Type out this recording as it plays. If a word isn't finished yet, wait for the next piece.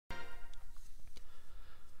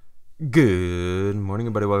Good morning,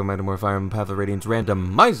 everybody. Welcome back to more Fire Emblem Path of Radiance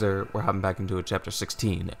Randomizer. We're hopping back into chapter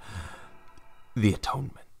 16. The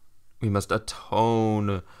Atonement. We must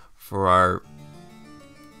atone for our...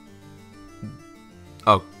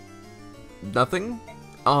 Oh. Nothing?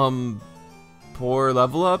 Poor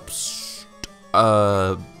level ups?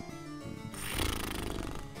 Not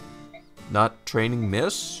training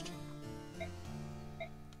missed?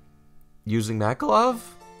 Using that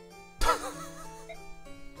glove?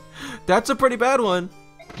 That's a pretty bad one.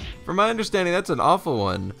 From my understanding, that's an awful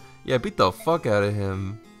one. Yeah, beat the fuck out of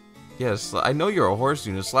him. Yes, I know you're a horse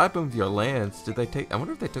unit. Slap him with your lance. Did they take... I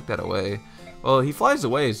wonder if they took that away. Well, he flies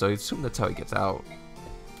away, so I assume that's how he gets out.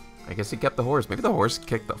 I guess he kept the horse. Maybe the horse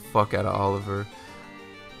kicked the fuck out of Oliver.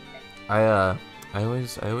 I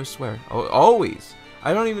always swear. Always.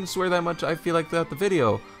 I don't even swear that much, I feel like, throughout the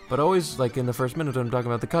video. But always, like, in the first minute when I'm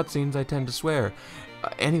talking about the cutscenes, I tend to swear.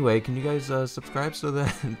 Anyway, can you guys subscribe so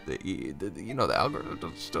that, you know, the algorithm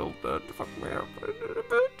doesn't still fuck me up.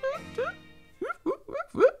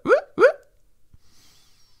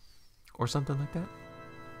 Or something like that.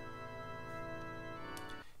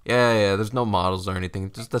 Yeah, there's no models or anything.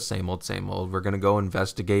 It's just the same old, same old. We're gonna go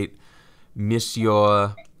investigate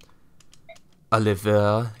Monsieur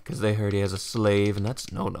Oliver, because they heard he has a slave, and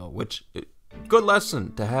that's no-no, which... Good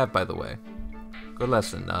lesson to have, by the way. Good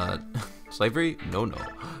lesson. Slavery? No.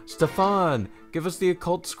 Stefan, give us the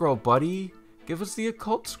occult scroll, buddy. Give us the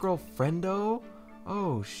occult scroll, friendo.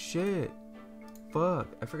 Oh, shit. Fuck.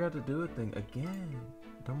 I forgot to do a thing again.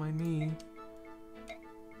 Don't mind me.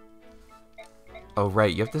 Oh,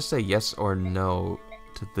 right. You have to say yes or no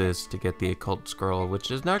to this to get the occult scroll,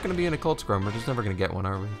 which is not going to be an occult scroll. We're just never going to get one,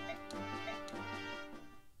 are we?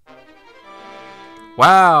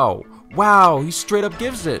 Wow. Wow, he straight up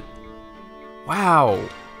gives it. Wow.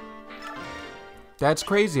 That's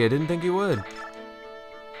crazy. I didn't think he would.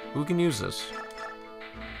 Who can use this?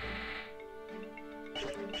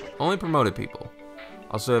 Only promoted people.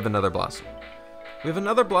 Also have another blossom. We have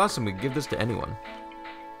another blossom. We can give this to anyone.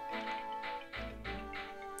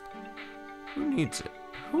 Who needs it?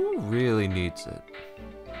 Who really needs it?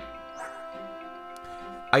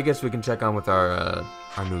 I guess we can check on with our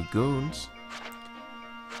new goons.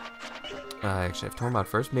 I actually have Tormod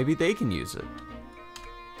first. Maybe they can use it.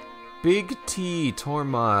 Big T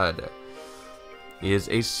Tormod is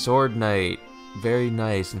a sword knight. Very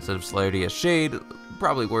nice. Instead of celerity, a shade.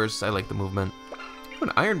 Probably worse. I like the movement. Ooh,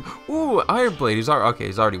 an iron. Ooh, iron blade. He's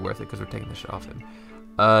already worth it because we're taking the shit off him.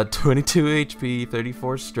 22 HP,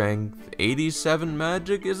 34 strength, 87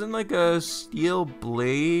 magic. Isn't like a steel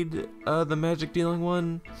blade the magic dealing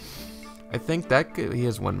one? I think that he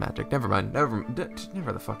has one magic. Never mind. Never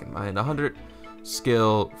the fucking mind. 100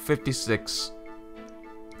 skill, 56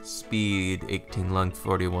 speed, 18 lung,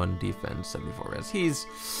 41 defense, 74 res. He's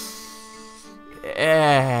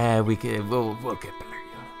we'll get better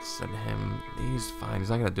units than him. He's fine. He's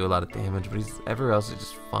not gonna do a lot of damage, but everywhere else is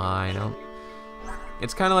just fine.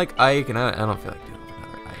 It's kind of like Ike, and I don't feel like doing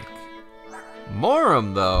another Ike.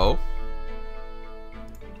 Morum though.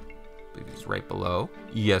 He's right below.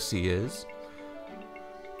 Yes, he is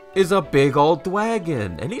a big old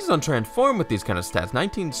dragon. And he's untransformed with these kind of stats.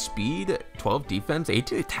 19 speed, 12 defense,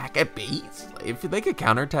 18 attack at base. If they could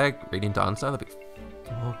counterattack Radiant Onslaught, that'd be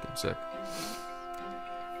fucking sick.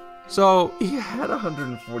 So, he had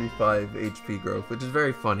 145 HP growth, which is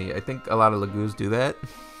very funny. I think a lot of Lagoos do that.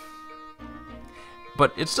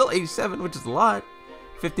 But it's still 87, which is a lot.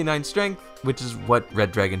 59 strength, which is what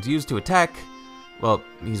red dragons use to attack. Well,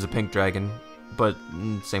 he's a pink dragon, but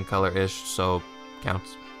same color-ish, so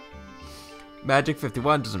counts. Magic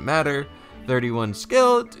 51 doesn't matter. 31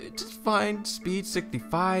 skill, just fine. Speed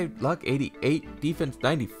 65, luck 88, defense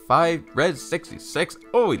 95, res 66.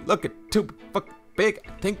 Oh, we look at too fucking big.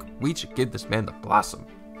 I think we should give this man the blossom.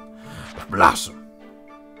 The blossom.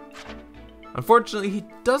 Unfortunately, he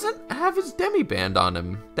doesn't have his demi-band on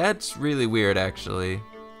him. That's really weird, actually.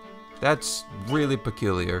 That's really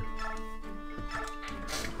peculiar.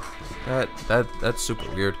 That's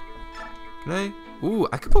super weird. Can I? Ooh,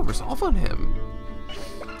 I could put Resolve on him.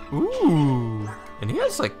 Ooh. And he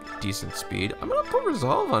has, like, decent speed. I'm gonna put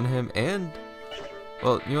Resolve on him and...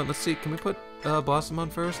 Well, you know what, let's see. Can we put Blossom on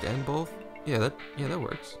first and both? Yeah, that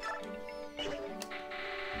works.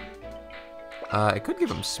 I could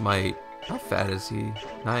give him Smite. How fat is he?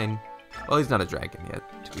 9. Well, he's not a dragon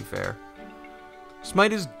yet, to be fair.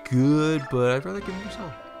 Smite is good, but I'd rather give him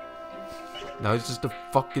Resolve. Now he's just a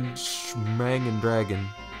fucking schmangin' dragon.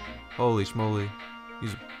 Holy schmoly.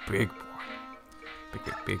 He's a big boy.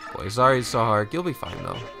 Big boy. Sorry, Sahar. You'll be fine,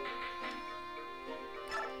 though.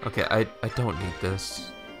 Okay, I don't need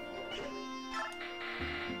this.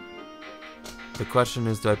 The question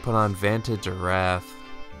is, do I put on Vantage or Wrath?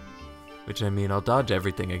 Which, I mean, I'll dodge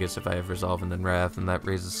everything, I guess, if I have Resolve and then Wrath, and that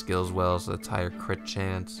raises skills well, so that's higher crit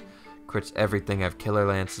chance. Crits everything. I have Killer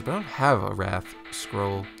Lances, but I don't have a Wrath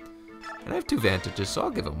scroll. And I have 2 Vantages, so I'll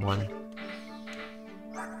give him 1.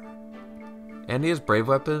 And he has Brave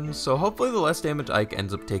Weapons, so hopefully the less damage Ike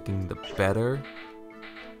ends up taking, the better.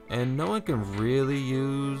 And no one can really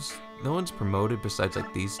use... No one's promoted besides,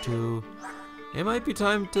 like, these 2. It might be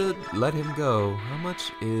time to let him go. How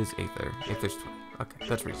much is Aether? Aether's 20. Okay,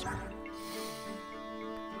 that's reasonable.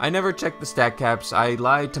 I never checked the stat caps. I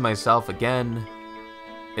lied to myself again.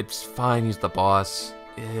 It's fine, he's the boss.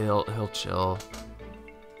 He'll chill.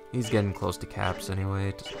 He's getting close to caps anyway,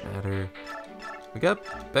 it doesn't matter. We got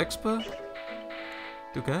Bexpa?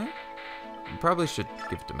 Okay. Probably should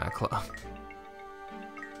give it to Maklov.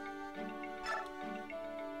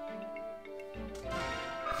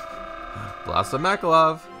 Blossom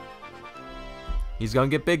Makalov. He's gonna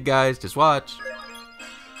get big, guys. Just watch.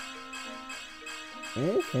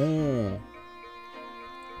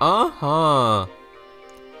 Uh-huh.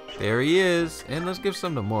 There he is. And let's give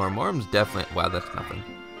some to Morm. Morm's definitely... Wow, that's nothing.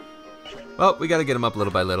 Well, we gotta get him up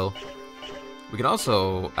little by little. We can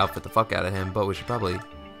also outfit the fuck out of him, but we should probably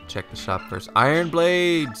check the shop first. Iron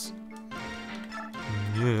Blades!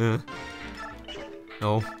 Yeah.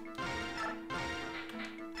 No.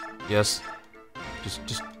 Yes.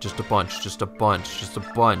 Just a bunch. Just a bunch. Just a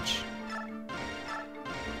bunch.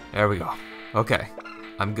 There we go. Okay.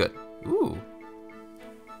 I'm good. Ooh.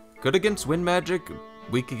 Good against wind magic,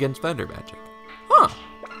 weak against thunder magic. Huh.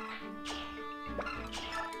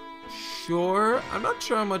 Sure. I'm not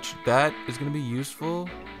sure how much that is going to be useful,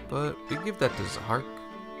 but we can give that to Zark.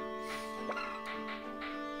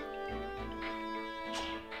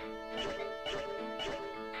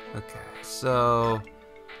 Okay, so...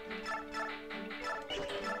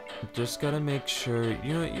 Just gotta make sure,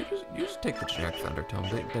 you know, you just take the generic Thunder Tome.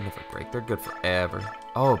 They never break. They're good forever.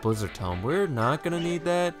 Oh, Blizzard Tome. We're not gonna need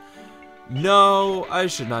that. No, I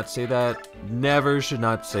should not say that. Never should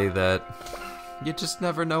not say that. You just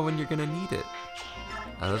never know when you're gonna need it.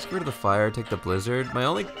 Let's get rid of the fire, take the Blizzard. My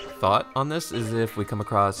only thought on this is if we come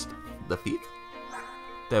across the Thief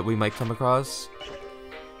that we might come across.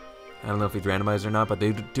 I don't know if he's randomized or not, but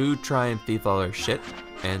they do try and thief all our shit.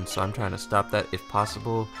 And so I'm trying to stop that if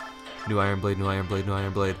possible. New Iron Blade, new Iron Blade, new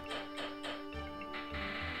Iron Blade.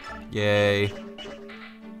 Yay.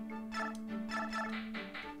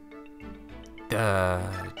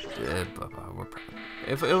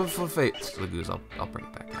 If it's Lagoos, I'll bring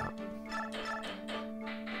it back out.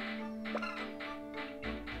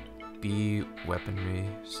 B weaponry.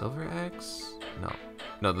 Silver axe? No.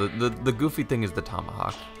 No, the goofy thing is the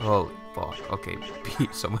tomahawk. Holy fuck. Okay, B.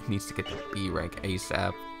 Someone needs to get the B rank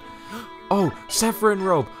ASAP. Oh, Saffron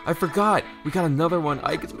robe. I forgot. We got another one.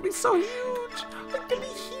 Ike is gonna be so huge. Ike gonna be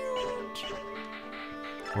huge.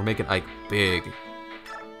 We're making Ike big.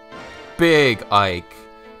 Big Ike.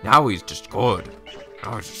 Now he's just good.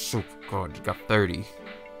 Now he's just super good. He got 30.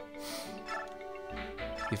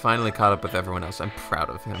 He finally caught up with everyone else. I'm proud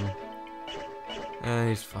of him.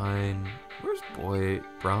 He's fine. Where's Boy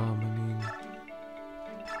Brahm?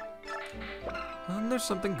 I mean, there's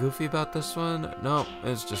something goofy about this one. No,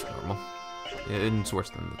 it's just normal. It's worse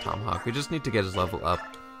than the Tomahawk. We just need to get his level up.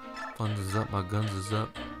 Funds is up, my guns is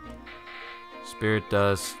up. Spirit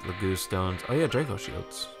Dust, Lagoon Stones. Oh yeah, Draco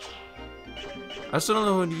Shields. I still don't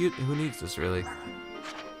know who needs this really.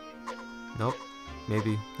 Nope.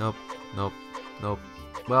 Maybe. Nope. Nope. Nope.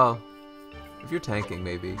 Well, if you're tanking,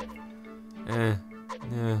 maybe. Yeah.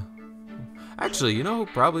 Actually, you know who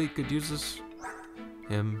probably could use this?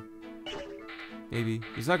 Him. Maybe.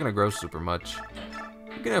 He's not gonna grow super much.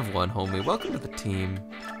 You can have one, homie. Welcome to the team.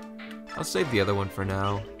 I'll save the other one for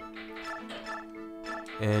now.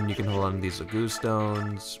 And you can hold on to these Lagoon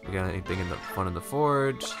Stones. We got anything in the front of the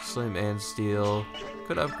forge? Slim and steel.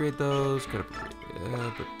 Could upgrade those. Could upgrade.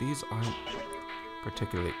 Yeah, but these aren't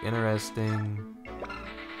particularly interesting.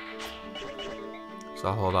 So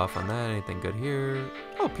I'll hold off on that. Anything good here?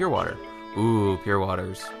 Oh, pure water. Ooh, pure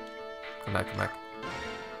waters. Come back, come back.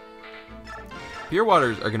 Pure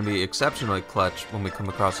waters are gonna be exceptionally clutch when we come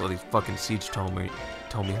across all these fucking siege Tommy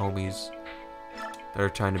homies that are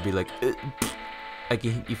trying to be like, I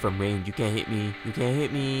can hit you from range. You can't hit me. You can't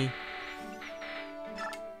hit me.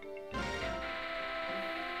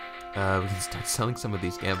 We can start selling some of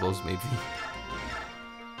these gambles, maybe.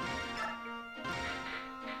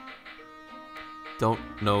 Don't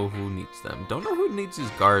know who needs them. Don't know who needs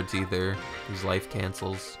these guards either. These life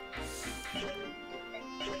cancels.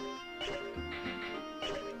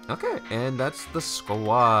 Okay, and that's the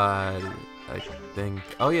squad. I think.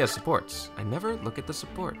 Oh yeah, supports. I never look at the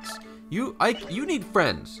supports. You need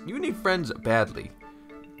friends. You need friends badly.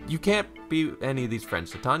 You can't be any of these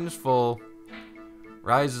friends. Titania's full.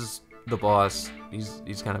 Rise is the boss.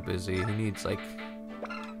 He's kind of busy. He needs like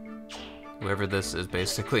whoever this is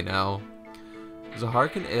basically now.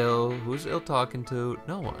 Zahark and Ill. Who's Ill talking to?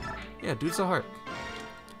 No one. Yeah, do Zahark.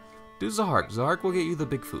 Do Zahark. Zahark will get you the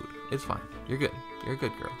big food. It's fine. You're good. You're a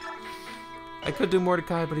good girl. I could do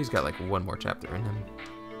Mordecai, but he's got like one more chapter in him.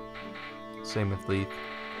 Same with Leaf.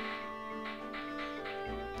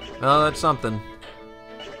 Oh, that's something.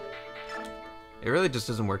 It really just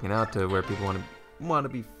isn't working out to where people want to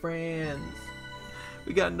be friends.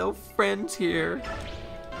 We got no friends here.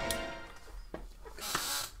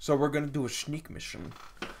 So we're gonna do a sneak mission.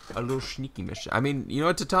 A little sneaky mission. I mean, you know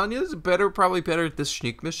what, Titania's probably better at this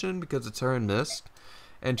sneak mission because it's her and Mist.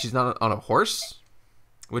 And she's not on a horse.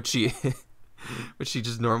 Which she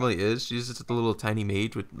just normally is. She's just a little tiny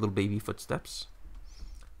mage with little baby footsteps.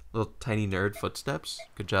 Little tiny nerd footsteps.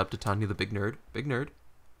 Good job, Titania the big nerd. Big nerd.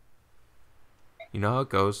 You know how it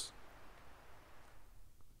goes.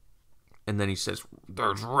 And then he says,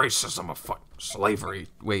 there's racism afoot. Slavery.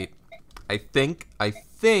 Wait. I think,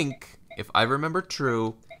 if I remember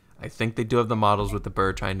true, I think they do have the models with the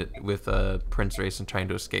bird with Prince Racing trying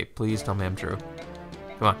to escape. Please tell me I'm true.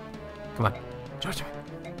 Come on. Come on. Give it to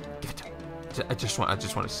him. I just want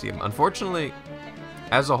to see him. Unfortunately,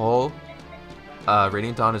 as a whole,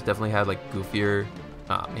 Radiant Dawn has definitely had like goofier.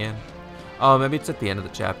 Aw, man. Oh, maybe it's at the end of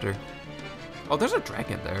the chapter. Oh, there's a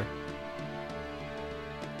dragon there.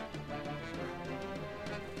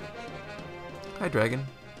 Hi, dragon.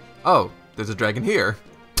 Oh, there's a dragon here.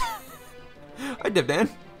 Hi, Divdan.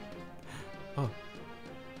 Oh.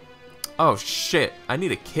 Oh, shit. I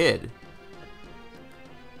need a kid.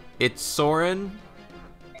 It's Soren,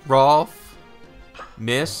 Rolf,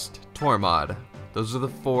 Mist, Tormod. Those are the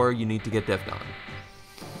 4 you need to get Devdon.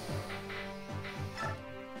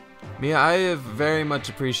 Mia, I have very much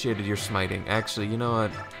appreciated your smiting. Actually, you know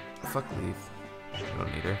what? Fuck Leaf. I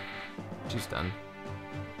don't need her. She's done.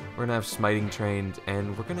 We're gonna have smiting trained,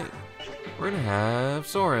 and we're gonna have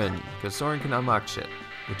Soren, because Soren can unlock shit,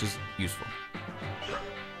 which is useful.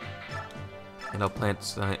 And I'll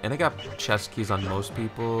plant, and I got chest keys on most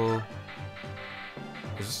people.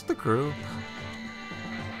 Is this the crew?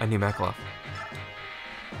 I need Makalov.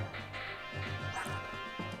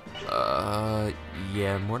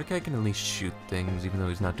 Yeah, Mordecai can at least shoot things, even though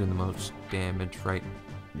he's not doing the most damage right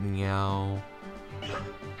now.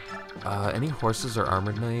 Any horses or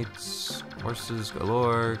armored knights? Horses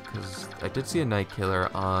galore, because I did see a Night Killer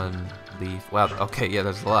on Leaf. Wow, okay, yeah,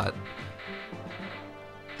 there's a lot.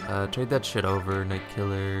 Trade that shit over, Night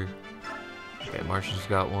Killer. Okay, Marsha's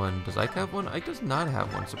got one. Does Ike have one? Ike does not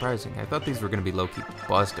have one, surprising. I thought these were going to be low-key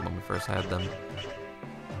busted when we first had them.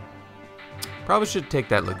 Probably should take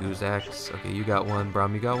that Laguz axe. Okay, you got one.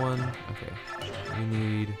 Braum, you got one? Okay. You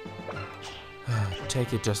need...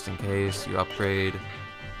 take it just in case. You upgrade.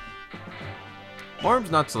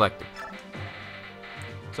 Morm's not selected.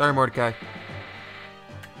 Sorry, Mordecai.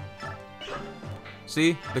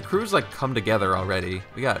 See? The crew's like come together already.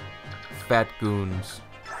 We got fat goons.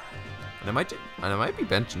 And I might be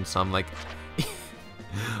benching some, like...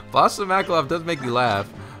 Boston Makalov does make me laugh,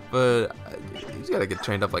 but he's got to get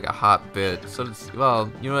trained up like a hot bit. So, it's,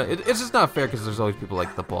 well, you know, it's just not fair because there's always people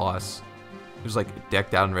like the boss who's like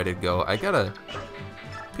decked out and ready to go.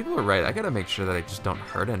 People are right. I gotta make sure that I just don't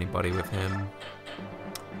hurt anybody with him.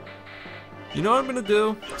 You know what I'm gonna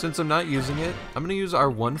do? Since I'm not using it, I'm gonna use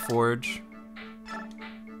our one forge.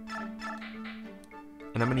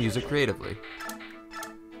 And I'm gonna use it creatively.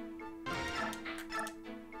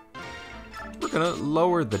 We're gonna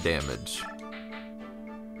lower the damage.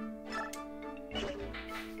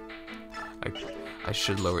 I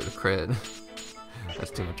should lower the crit.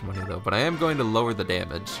 That's too much money though, but I am going to lower the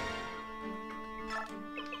damage.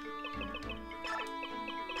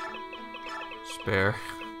 Spare.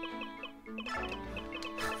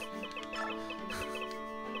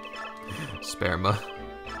 Sperma.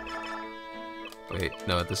 Wait,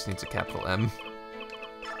 no, this needs a capital M.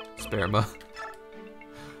 Sperma.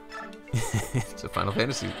 It's a Final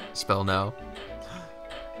Fantasy spell now.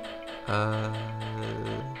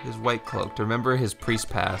 His white cloak. To remember his priest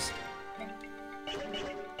past.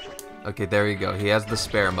 Okay, there you go. He has the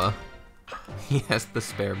sperma. He has the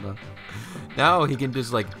sperma. Now he can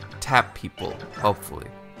just like tap people, hopefully.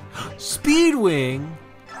 Speedwing?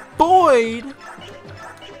 Boyd?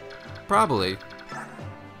 Probably.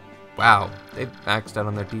 Wow, they've maxed out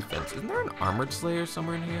on their defense. Isn't there an Armored Slayer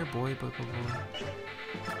somewhere in here? Boy.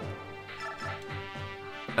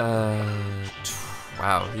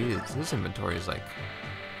 Wow, his inventory is like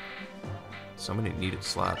so many needed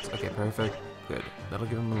slots. Okay, perfect. Good. That'll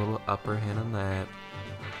give him a little upper hand on that.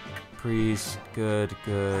 Priest, good,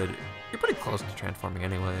 good. You're pretty close to transforming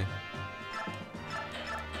anyway.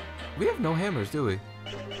 We have no hammers, do we?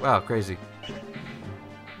 Wow, crazy.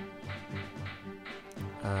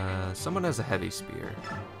 Someone has a heavy spear.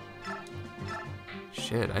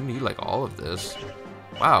 Shit, I need like all of this.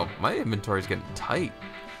 Wow, my inventory's getting tight.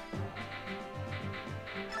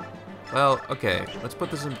 Well, okay, let's put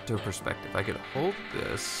this into perspective. I could hold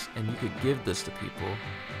this, and you could give this to people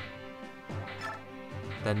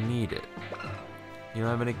that need it. You don't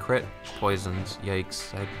have any crit poisons.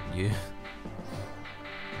 Yikes.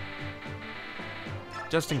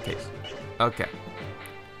 Just in case. Okay.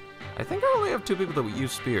 I think I only have 2 people that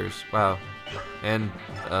use spears. Wow. And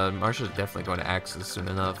Marsha's definitely going to axe this soon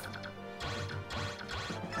enough.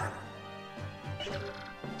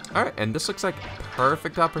 Alright, and this looks like a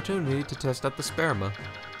perfect opportunity to test out the sperma.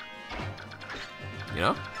 You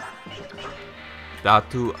know?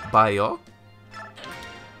 Datu bayo.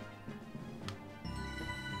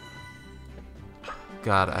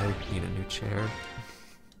 God, I need a new chair.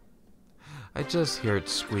 I just hear it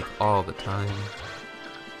squeak all the time.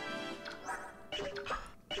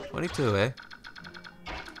 22, eh?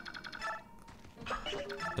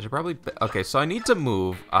 I should probably... Okay, so I need to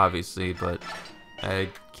move, obviously, but I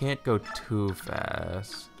can't go too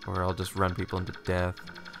fast, or I'll just run people into death.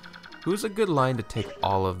 Who's a good line to take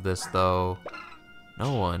all of this, though?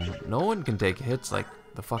 No one. No one can take hits like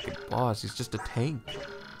the fucking boss. He's just a tank.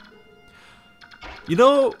 You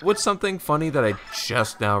know what's something funny that I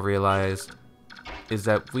just now realized? Is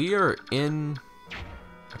that we are in...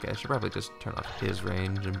 Okay, I should probably just turn off his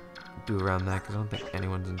range and do around that, because I don't think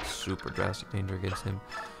anyone's in super drastic danger against him.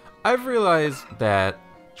 I've realized that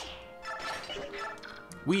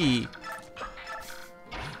we,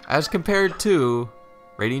 as compared to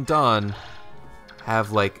Radiant Dawn,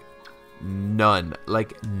 have like none,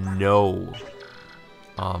 like no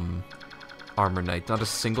armor knight. Not a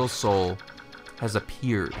single soul has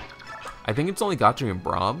appeared. I think it's only Gotri and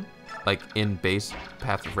Braum, like in base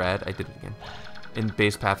Path of Rad. I did it again. In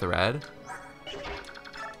base Path of Rad.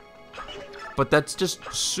 But that's just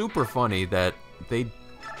super funny that they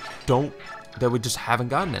don't, that we just haven't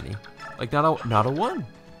gotten any. Like not a one.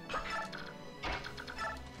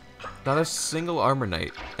 Not a single armor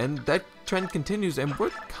knight. And that trend continues, and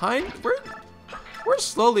we're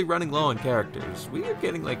slowly running low on characters. We are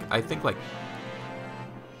getting like, I think like,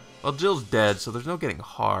 well, Jill's dead, so there's no getting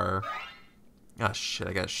Har. Ah shit,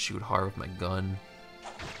 I gotta shoot Har with my gun.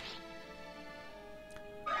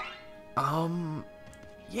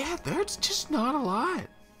 Yeah, there's just not a lot.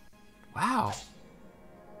 Wow.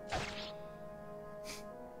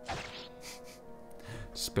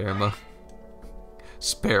 Spare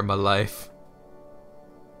my life.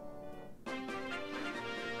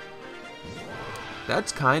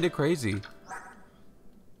 That's kind of crazy.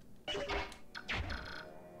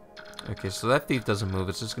 Okay, so that thief doesn't move.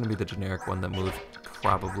 It's just gonna be the generic one that moves,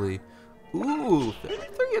 probably. Ooh,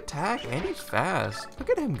 33 attack, and he's fast. Look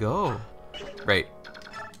at him go. Right.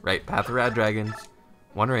 Right, Path of Rad Dragons.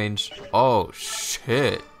 1 range. Oh,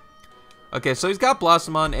 shit. Okay, so he's got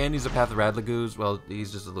Blossom on, and he's a Path of Rad Lagoose. Well,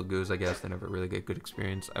 he's just a Lagoose, I guess. They never really get good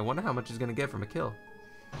experience. I wonder how much he's going to get from a kill.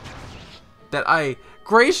 That I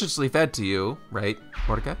graciously fed to you, right,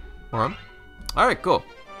 Mordecai? Morum? Alright, cool.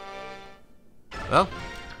 Well,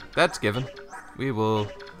 that's given. We will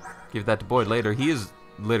give that to Boyd later. He is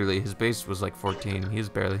literally, his base was like 14. He is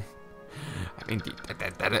barely... I mean,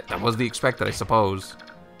 that was the expected, I suppose.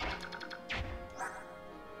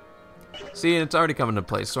 See, and it's already coming into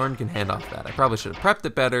play. Soren can hand off that. I probably should have prepped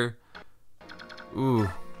it better. Ooh.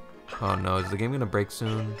 Oh no, is the game gonna break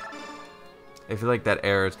soon? I feel like that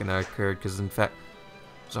error is gonna occur because in fact,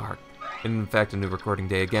 a new recording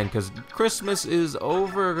day again because Christmas is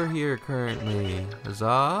over here currently.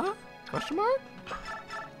 Huzzah? Question mark?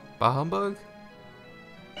 Bah humbug?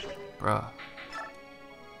 Bruh.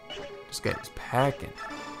 This guy is packing.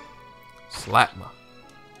 Slapma.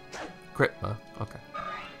 Critma. Okay.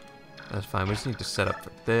 That's fine. We just need to set up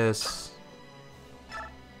for this.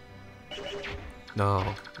 No.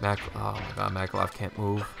 Oh my god, Makalov can't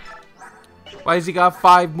move. Why has he got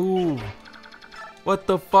 5 move? What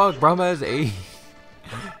the fuck? Brahma has 8. This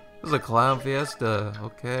is a clown fiesta.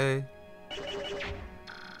 Okay.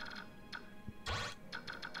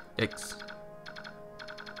 Yikes.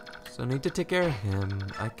 So I need to take care of him.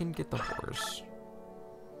 I can get the horse.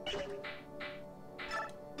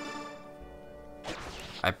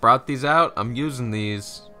 I brought these out. I'm using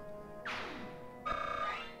these.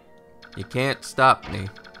 You can't stop me.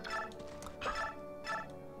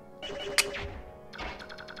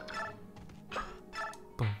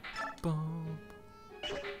 Boom, boom.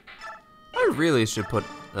 I really should put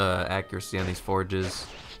accuracy on these forges.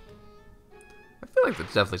 I feel like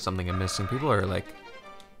that's definitely something I'm missing. People are like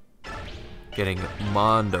getting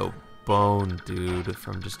mondo bone, dude,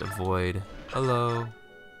 from just a void. Hello.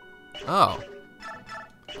 Oh.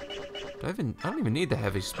 I don't even need the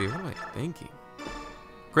heavy spear. What am I thinking?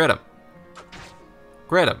 Crit him.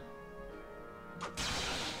 Crit him.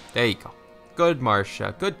 There you go. Good,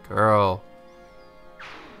 Marcia. Good girl.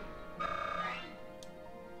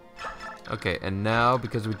 Okay, and now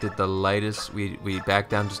because we did the lightest, we back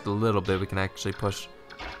down just a little bit. We can actually push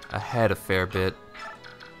ahead a fair bit.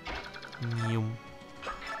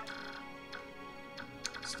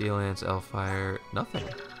 Steel Lance, Elfire, nothing.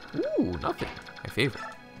 Ooh, nothing. My favorite.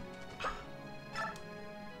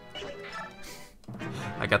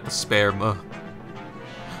 I got the spare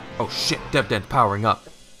Oh shit, Dev Dent powering up.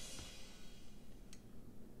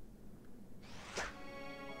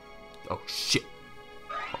 Oh shit.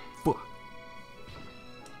 Oh fuck.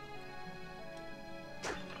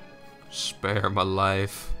 Spare my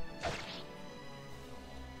life.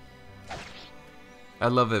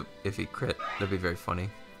 I'd love it if he crit. That'd be very funny.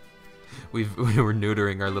 We were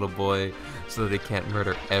neutering our little boy so that he can't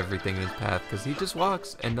murder everything in his path, because he just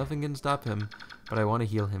walks and nothing can stop him. But I want to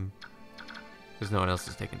heal him because no one else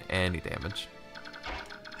is taking any damage.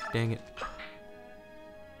 Dang it.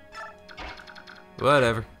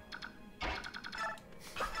 Whatever.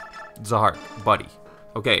 Zahar, buddy.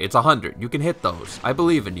 Okay, it's 100. You can hit those. I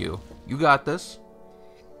believe in you. You got this.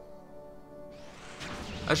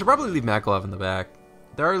 I should probably leave Makalov in the back.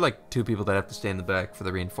 There are like 2 people that have to stay in the back for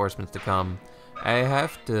the reinforcements to come. I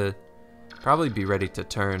have to probably be ready to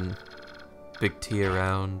turn Big T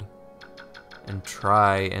around and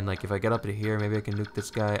try, and like if I get up to here, maybe I can nuke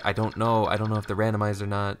this guy. I don't know. I don't know if the randomizer or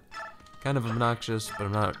not. Kind of obnoxious, but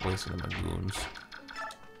I'm not wasting them on goons.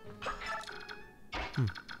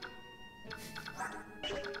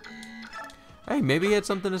 Hey, maybe he had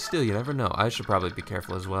something to steal. You never know. I should probably be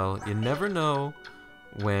careful as well. You never know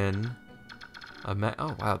when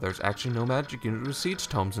oh wow, there's actually no magic unit with siege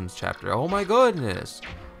tomes in this chapter. Oh my goodness.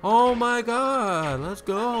 Oh my god, let's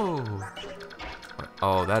go.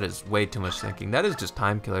 Oh, that is way too much thinking. That is just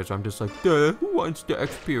time killers. I'm just like, duh, who wants the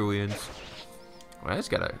experience? Well, I just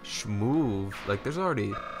gotta schmoove. Like, there's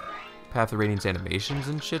already Path of Radiance animations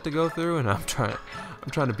and shit to go through, and I'm trying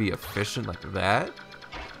to be efficient like that.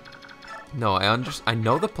 No, I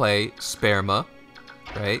know the play. Spare ma,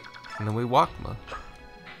 right? And then we walk ma.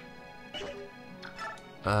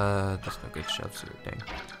 There's no good shoves here. Dang.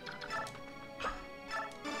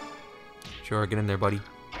 Sure, get in there, buddy.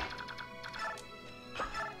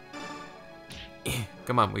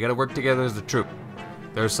 Come on, we gotta work together as a troop.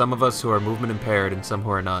 There are some of us who are movement impaired and some who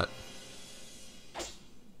are not.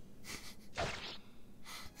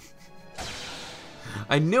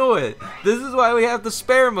 I knew it! This is why we have the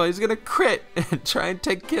Sperma. He's gonna crit and try and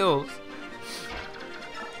take kills.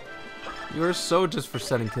 You're so just for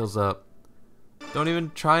setting kills up. Don't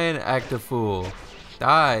even try and act a fool.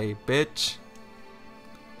 Die, bitch.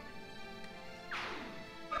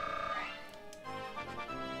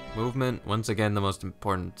 Movement, once again, the most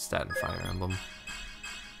important stat in Fire Emblem.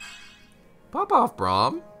 Pop off,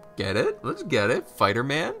 Braum. Get it? Let's get it. Fighter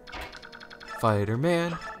Man. Fighter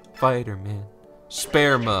Man. Fighter Man.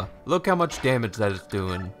 Sperma. Look how much damage that is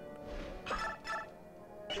doing.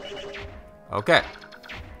 Okay.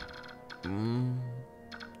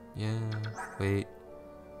 Yeah. Wait.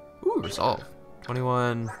 Ooh, resolve.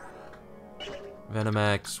 21.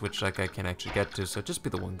 Venomax, which like I can actually get to, so just be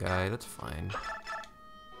the one guy. That's fine.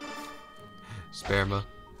 Sperma.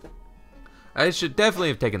 I should definitely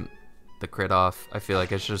have taken the crit off. I feel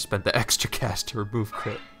like I should have spent the extra cast to remove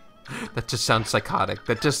crit. That just sounds psychotic.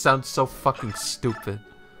 That just sounds so fucking stupid.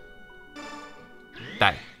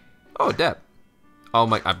 Die. Oh, Deb. Oh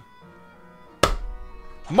my,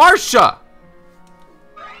 Marsha!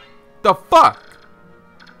 The fuck?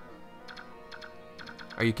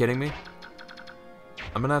 Are you kidding me?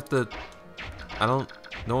 I'm gonna have to, I don't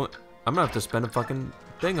know, I'm gonna have to spend a fucking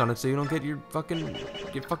thing on it so you don't get your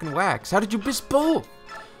fucking wax. How did you miss both?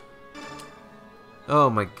 Oh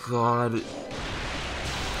my god.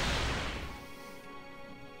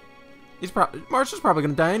 Marsha's probably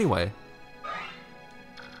gonna die anyway.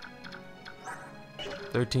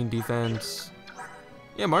 13 defense.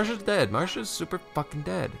 Yeah, Marsha's dead. Marsha's super fucking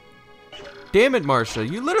dead. Damn it, Marsha.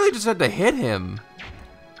 You literally just had to hit him.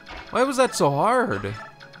 Why was that so hard?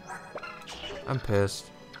 I'm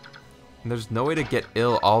pissed. And there's no way to get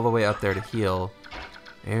ill all the way up there to heal.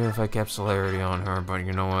 Even if I kept celerity on her, but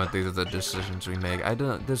you know what? These are the decisions we make.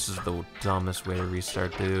 This is the dumbest way to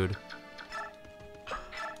restart, dude.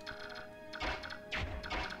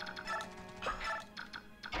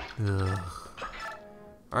 Ugh.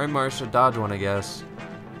 Alright, Marcia, dodge one, I guess.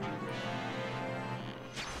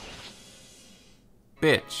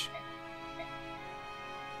 Bitch.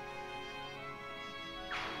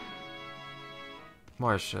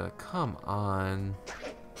 Marcia, come on.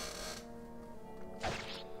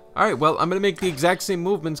 Alright, well, I'm gonna make the exact same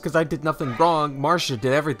movements because I did nothing wrong. Marcia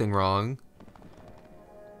did everything wrong.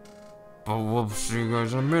 But we'll see you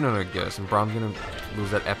guys in a minute, I guess. And Brom's gonna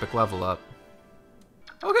lose that epic level up.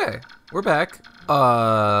 Okay, we're back.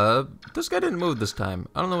 This guy didn't move this time.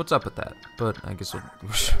 I don't know what's up with that, but I guess we're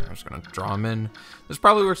just gonna draw him in. This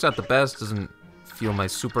probably works out the best. Doesn't feel my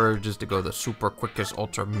super urges to go the super quickest,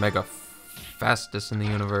 ultra mega fastest in the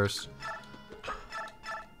universe.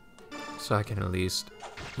 So I can at least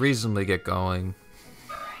reasonably get going.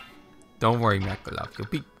 Don't worry, Makalov. You'll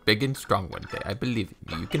be big and strong one day. I believe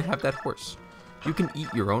in you. You can have that horse. You can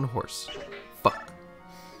eat your own horse. Fuck.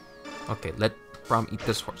 Okay, let Brom eat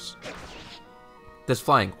this horse. This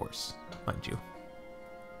flying horse, mind you.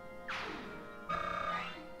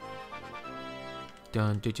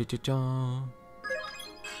 Dun dun dun dun dun.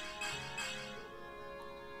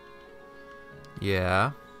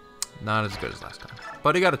 Yeah, not as good as last time.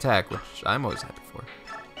 But he got attack, which I'm always happy for.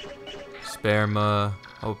 Sperma.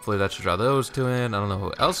 Hopefully that should draw those two in. I don't know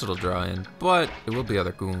who else it'll draw in, but it will be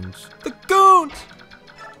other goons. The goons!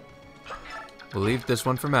 We'll leave this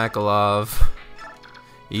one for Makalov.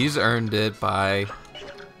 He's earned it by,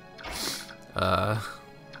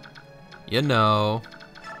 you know,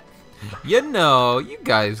 you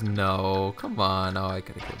guys know. Come on. Oh, I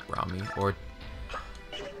gotta kill Brahmi. Or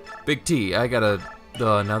Big T. I gotta,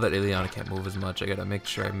 now that Ileana can't move as much, I gotta make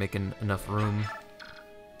sure I'm making enough room.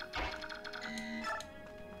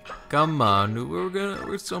 Come on,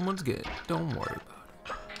 someone's good. Don't worry about it.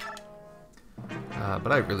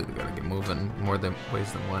 But I really gotta get moving more than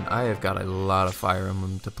ways than one. I have got a lot of Fire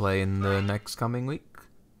Emblem to play in the next coming week.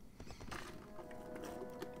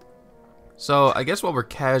 So I guess while we're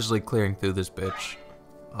casually clearing through this bitch,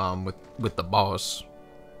 with the boss,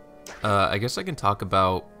 I guess I can talk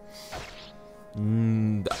about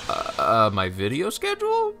my video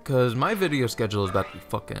schedule, cause my video schedule is about to be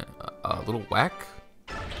fucking a little whack.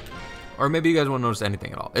 Or maybe you guys won't notice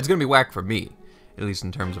anything at all. It's gonna be whack for me, at least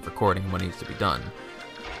in terms of recording what needs to be done.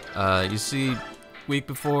 You see, week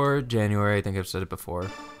before January, I think I've said it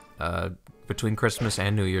before, between Christmas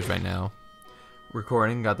and New Year's right now,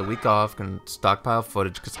 recording, got the week off, gonna stockpile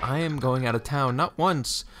footage, because I am going out of town, not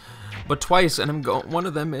once, but twice, and one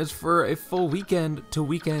of them is for a full weekend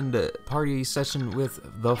party session with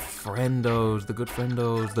the friendos, the good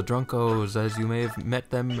friendos, the drunkos, as you may have met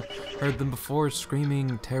them, heard them before,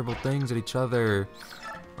 screaming terrible things at each other.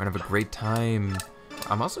 We're gonna have a great time.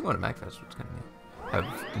 I'm also going to MacFest, which is kind of neat.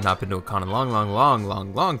 I've not been to a con in a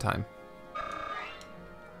long time.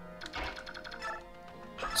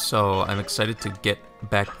 So I'm excited to get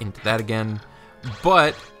back into that again,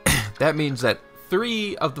 but that means that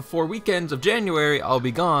 3 of the 4 weekends of January I'll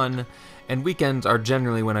be gone, and weekends are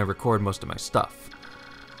generally when I record most of my stuff.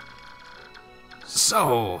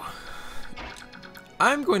 So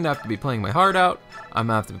I'm going to have to be playing my heart out. I'm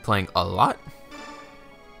gonna have to be playing a lot,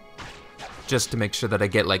 just to make sure that I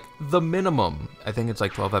get like the minimum. I think it's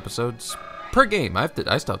like 12 episodes per game. I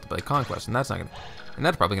still have to play Conquest, and that's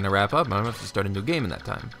probably gonna wrap up. I'm gonna have to start a new game in that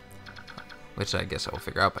time, which I guess I will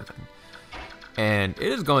figure out by then. And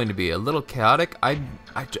it is going to be a little chaotic. I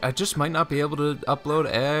just might not be able to upload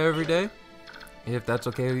every day, if that's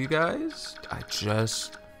okay with you guys.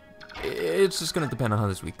 It's just gonna depend on how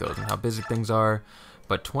this week goes and how busy things are.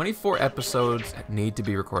 But 24 episodes need to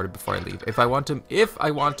be recorded before I leave. If I want to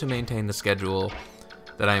maintain the schedule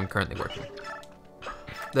that I am currently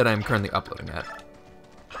uploading at,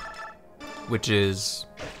 which is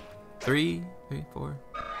 6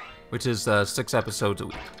 episodes a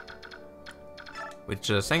week.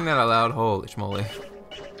 Which, saying that out loud, holy schmoly.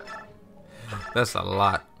 That's a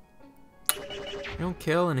lot. You don't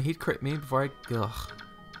kill and he'd crit me before I... Ugh.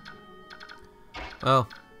 Well.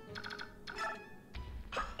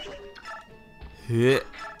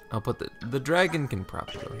 I'll put the dragon can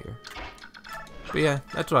probably go here. But yeah,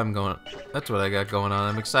 that's what I got going on.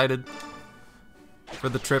 I'm excited for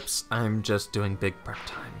the trips. I'm just doing big prep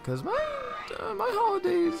time because my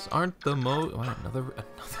holidays aren't the most... Oh, another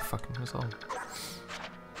fucking result.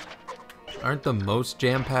 Aren't the most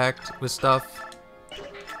jam-packed with stuff.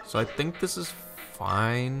 So I think this is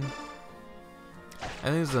fine. I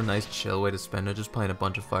think this is a nice chill way to spend it, just playing a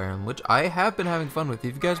bunch of Fire Emblem, which I have been having fun with.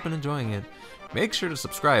 If you guys been enjoying it, make sure to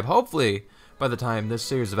subscribe. Hopefully, by the time this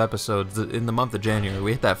series of episodes, in the month of January,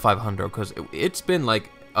 we hit that 500, because it's been like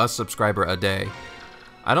a subscriber a day.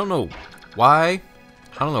 I don't know why.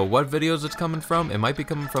 I don't know what videos it's coming from. It might be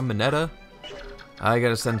coming from Mineta. I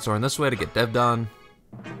gotta send Soren this way to get Devdon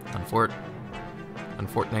on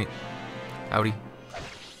Fortnite. Howdy.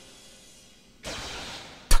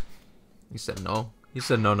 He said no. He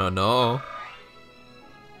said no, no, no.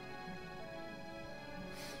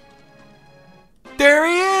 There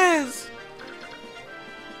he is!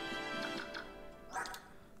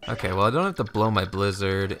 Okay, well I don't have to blow my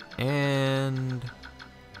blizzard, and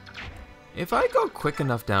if I go quick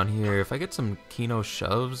enough down here, if I get some Kino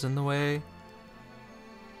shoves in the way,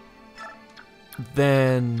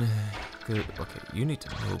 then good. Okay, you need to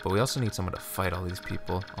move, but we also need someone to fight all these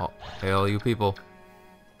people. Oh, hey, all you people.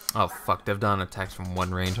 Oh, fuck. Devdon attacks from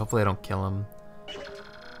one range. Hopefully I don't kill him.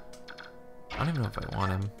 I don't even know if I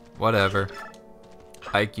want him. Whatever.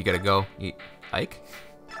 Ike, you gotta go. Ike?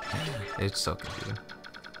 It's so confusing.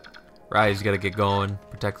 Rise, you gotta get going.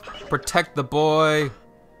 Protect the boy.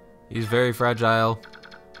 He's very fragile.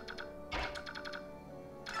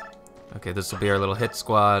 Okay, this will be our little hit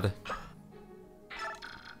squad.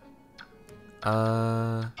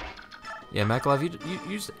 Yeah, Makalov,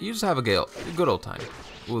 you just have a good old time.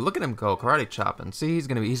 Ooh, look at him go karate chopping. See, he's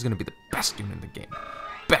gonna be the best unit in the game.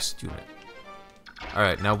 Best unit. All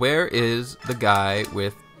right, now where is the guy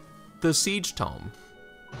with the siege tome?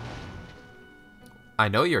 I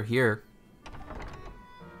know you're here.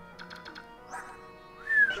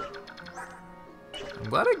 I'm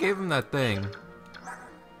glad I gave him that thing.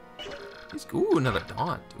 Ooh, another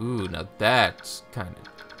daunt. Ooh, now that's kind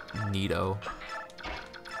of neato.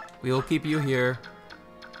 We'll keep you here.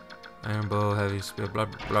 Iron bow, heavy spear, blah,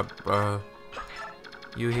 blah, blah.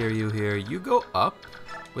 You here, you here. You go up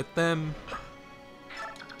with them.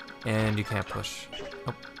 And you can't push.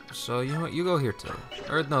 Nope. So, you know what? You go here, too.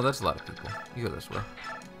 Or, no, that's a lot of people. You go this way.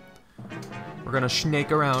 We're gonna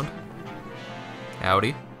snake around.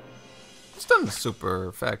 Howdy. It's done the super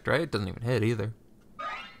effect, right? It doesn't even hit, either.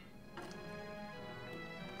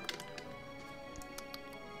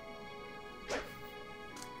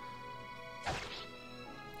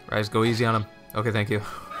 Rise, go easy on him. Okay, thank you.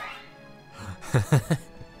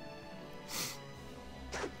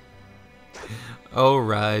 Oh,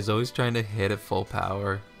 Rise, always trying to hit at full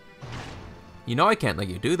power. You know I can't let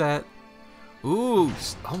you do that. Ooh,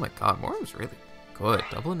 oh my god, Morum's really good.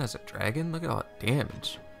 Doubling as a dragon? Look at all that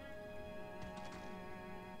damage.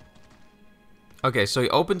 Okay, so he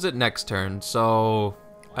opens it next turn, so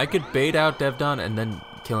I could bait out Devdon and then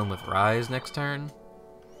kill him with Rise next turn.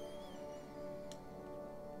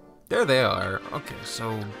 There they are. Okay,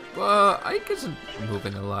 so Ike isn't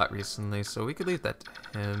moving a lot recently, so we could leave that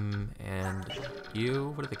to him. And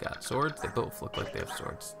you, what do they got? Swords? They both look like they have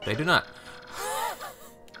swords. They do not.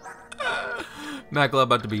 Makla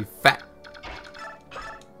about to be fat.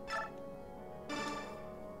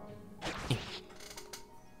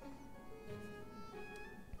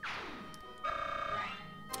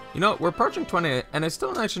 You know, we're approaching 20, and I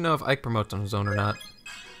still don't actually know if Ike promotes on his own or not.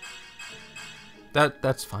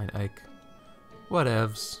 That's fine, Ike.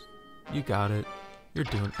 Whatevs. You got it. You're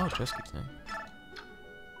doing. Oh, Jesky's name.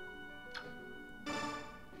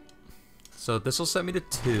 So this will set me to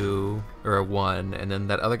 2 or a 1, and then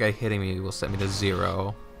that other guy hitting me will set me to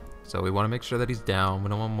 0. So we want to make sure that he's down. We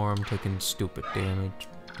don't want more of him taking stupid damage.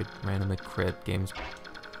 Get randomly crit, games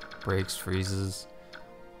breaks, freezes.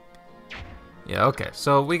 Yeah, okay.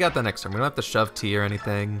 So we got the next turn. We don't have to shove T or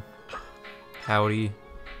anything. Howdy.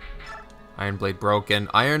 Iron Blade broken.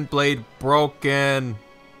 Iron Blade broken.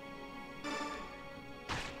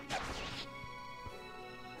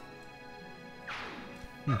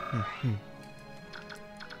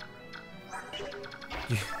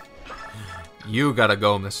 You gotta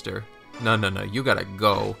go, mister. No, no, no. You gotta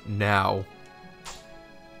go now.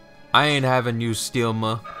 I ain't having you steal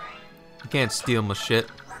my. You can't steal my shit.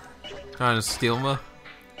 Trying to steal my.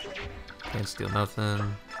 Can't steal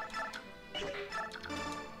nothing.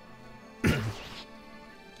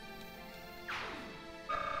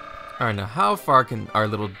 Alright, now how far can our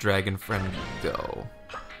little dragon friend go?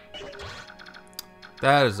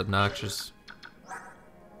 That is obnoxious.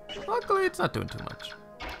 Luckily, it's not doing too much.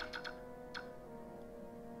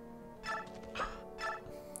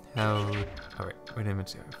 How... Alright, wait a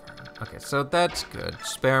minute. Okay, so that's good.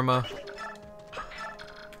 Sperma.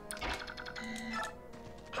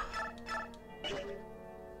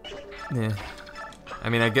 Yeah. I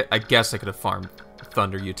mean, I guess I could have farmed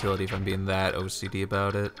Thunder utility if I'm being that OCD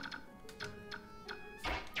about it.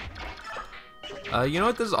 You know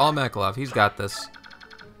what? This is all Makalov. He's got this.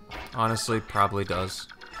 Honestly, probably does.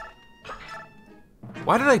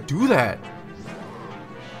 Why did I do that?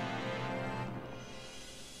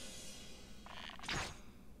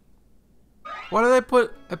 Why did I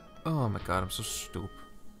put... Oh my god, I'm so stupid.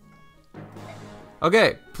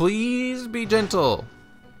 Okay, please be gentle.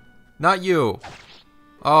 Not you.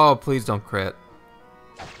 Oh, please don't crit.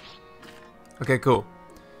 Okay, cool.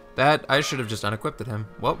 That, I should have just unequipped him.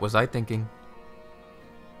 What was I thinking?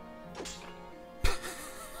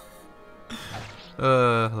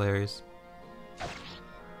 Hilarious.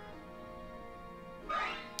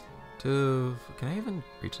 Can I even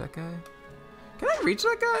reach that guy? Can I reach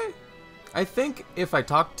that guy? I think if I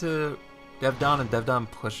talk to Devdon and Devdon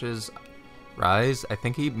pushes Rise, I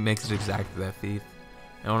think he makes it exactly that feat.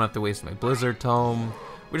 I don't have to waste my Blizzard Tome,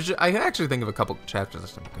 which I can actually think of a couple chapters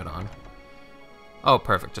that's good on. Oh,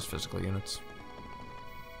 perfect, just physical units.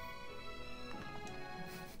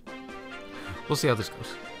 We'll see how this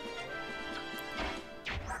goes.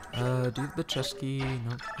 Do you have the chess key?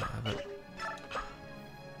 Nope, I don't have it.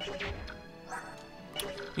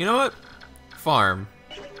 You know what? Farm.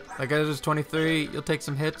 That guy is 23, you'll take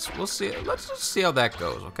some hits. We'll see. Let's just see how that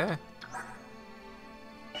goes, okay?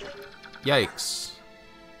 Yikes.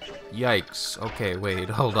 Yikes. Okay, wait,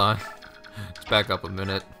 hold on. Let's back up a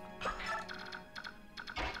minute.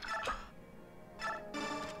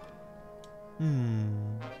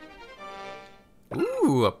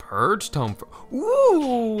 Ooh, a Purge Tome.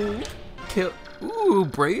 Ooh! Ooh,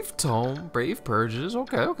 Brave Tome. Brave Purges.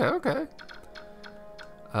 Okay, okay, okay.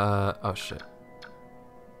 Oh shit.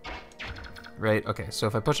 Right, okay, so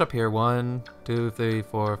if I push up here, 1, 2, 3,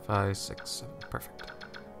 4, 5, 6, 7, perfect.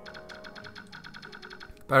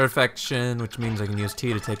 Battle Affection, which means I can use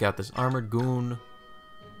T to take out this Armored Goon.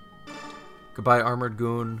 Goodbye, Armored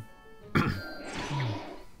Goon.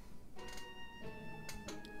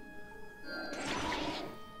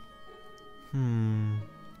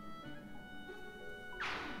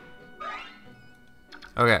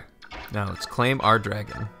 Okay, now let's claim our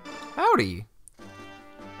dragon. Howdy!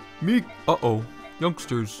 Me,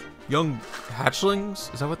 youngsters, young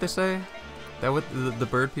hatchlings. Is that what they say? Is that what the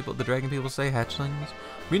bird people, the dragon people say? Hatchlings.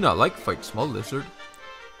 Me not like fight small lizard.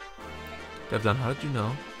 Devdon, how did you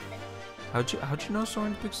know? How'd you know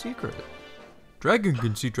Soren's big secret? Dragon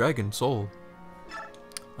can see dragon soul.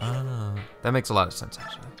 Ah, that makes a lot of sense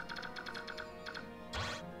actually.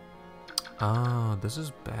 Oh, this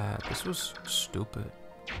is bad. This was stupid.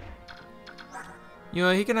 You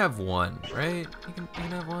know, he can have one, right? He can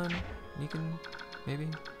have one. He can, maybe.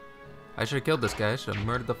 I should have killed this guy. I should have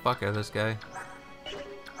murdered the fuck out of this guy.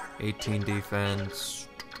 18 defense.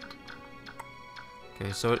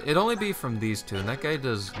 Okay, so it'd only be from these two, and that guy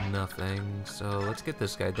does nothing. So let's get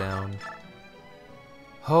this guy down.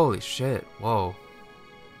 Holy shit! Whoa.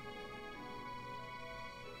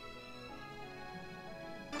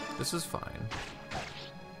 This is fine.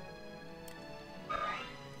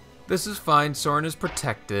 This is fine. Soren is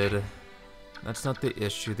protected. That's not the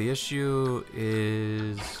issue. The issue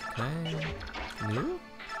is... Can you?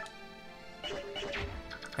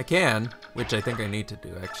 I can, which I think I need to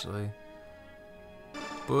do, actually.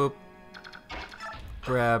 Boop.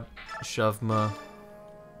 Grab. Shove ma.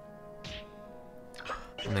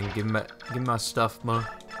 And then give my stuff ma.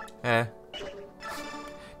 Eh.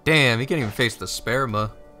 Damn, he can't even face the spare ma.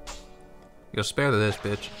 You'll spare this,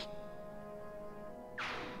 bitch.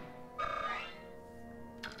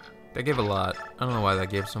 That gave a lot. I don't know why that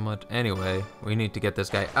gave so much. Anyway, we need to get this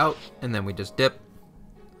guy out, and then we just dip.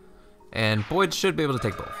 And Boyd should be able to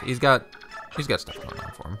take both. He's got stuff going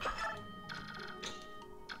on for him.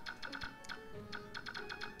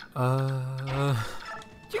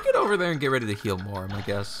 You get over there and get ready to heal more, I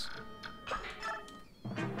guess.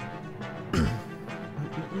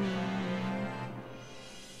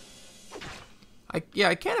 Yeah,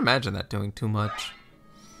 I can't imagine that doing too much.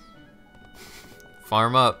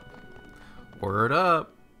 Farm up. Word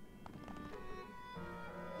up.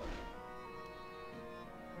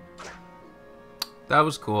 That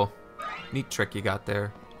was cool. Neat trick you got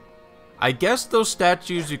there. I guess those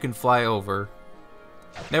statues you can fly over.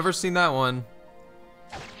 Never seen that one.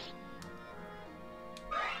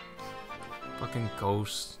 Fucking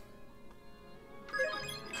ghosts.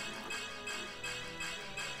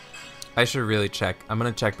 I should really check. I'm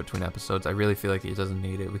gonna check between episodes. I really feel like he doesn't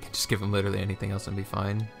need it. We can just give him literally anything else and be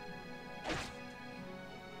fine.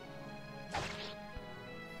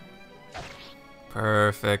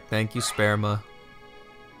 Perfect. Thank you, Sperma.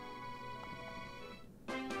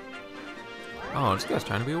 Oh, this guy's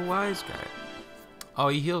trying to be a wise guy. Oh,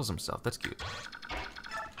 he heals himself. That's cute.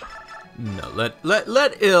 No,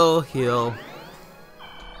 let ill heal.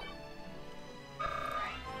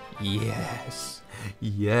 Yes.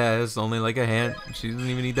 Yes, only like a hand. She doesn't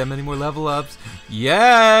even need that many more level ups.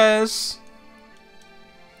 Yes!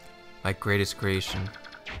 My greatest creation.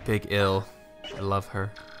 Big Ill. I love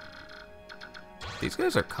her. These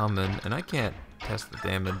guys are coming, and I can't test the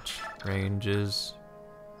damage ranges.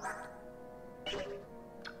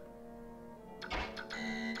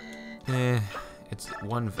 It's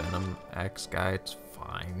one Venom X guy, it's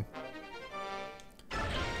fine.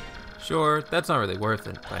 Sure, that's not really worth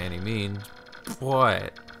it by any means.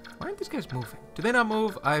 What? Why aren't these guys moving? Do they not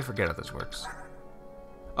move? I forget how this works.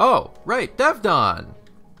 Oh, right, Devdon!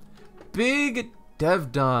 Big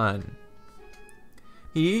Devdon.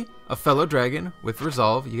 He, a fellow dragon with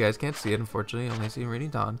resolve. You guys can't see it, unfortunately. Only see him reading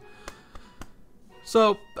Dawn.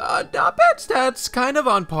 So, not bad stats. Kind of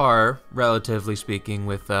on par, relatively speaking,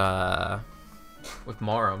 with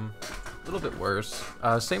Morum. A little bit worse.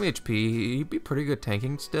 Same HP. He'd be pretty good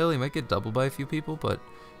tanking still. He might get doubled by a few people, but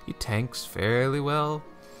he tanks fairly well.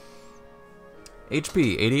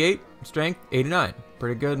 HP, 88. Strength, 89.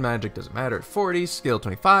 Pretty good. Magic doesn't matter. 40. Skill,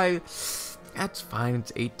 25. That's fine.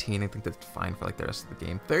 It's 18. I think that's fine for like the rest of the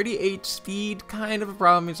game. 38 speed, kind of a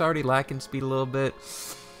problem. He's already lacking speed a little bit.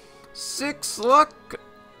 6 luck,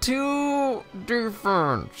 2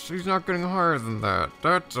 defense. He's not getting higher than that.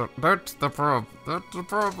 That's the problem. That's the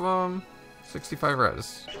problem. 65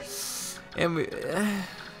 res. And we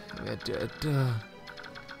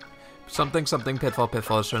something pitfall.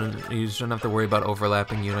 You shouldn't have to worry about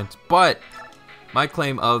overlapping units, but. My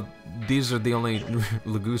claim of these are the only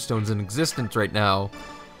Lagoon Stones in existence right now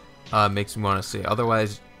makes me want to say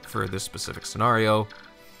otherwise for this specific scenario.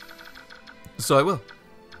 So I will.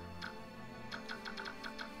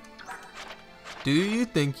 Do you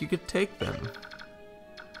think you could take them?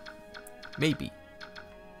 Maybe.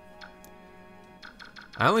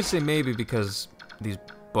 I only say maybe because these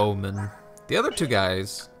bowmen. The other two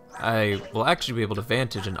guys, I will actually be able to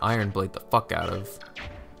vantage and Iron Blade the fuck out of.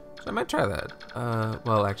 So I might try that.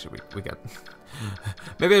 Well, actually, we got...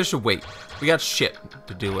 Maybe I should wait. We got shit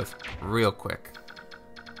to deal with real quick.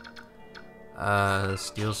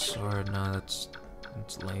 Steel Sword, no, that's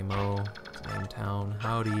lame-o. Lame Town,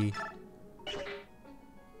 howdy.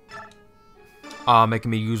 Aw,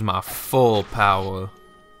 making me use my full power.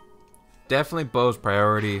 Definitely Bow's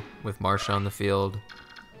priority with Marsha on the field.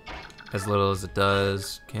 As little as it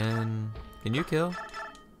does. Can you kill?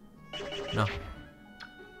 No.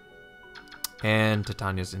 And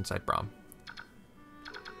Titania's inside Braum.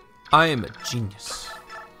 I am a genius.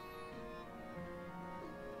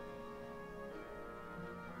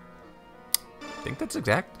 I think that's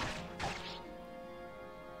exact.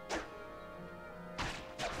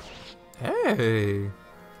 Hey.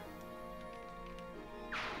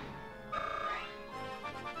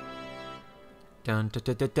 Dun da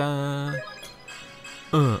da da da.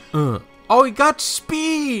 Oh, he got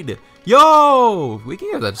speed! Yo! We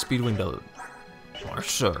can give that speed window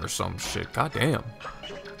Marsha or some shit. God damn.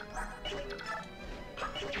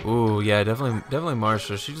 Ooh, yeah, definitely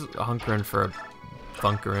Marsha. She's hunkering for a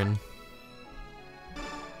thunkering.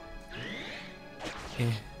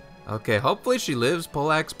 Okay, hopefully she lives.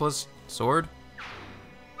 Poleaxe plus sword.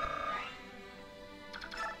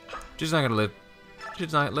 She's not gonna live.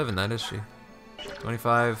 She's not living that, is she?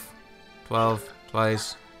 25, 12,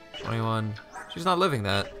 twice, 21. She's not living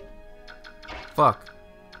that. Fuck.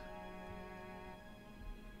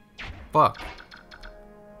 Fuck.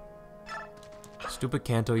 Stupid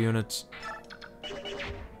Kanto units.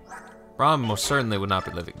 Braum most certainly would not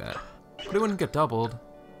be living that. But he wouldn't get doubled.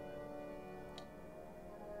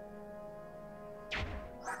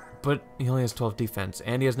 But he only has 12 defense,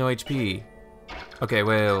 and he has no HP. Okay,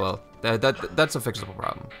 well, that's a fixable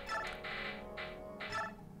problem.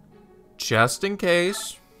 Just in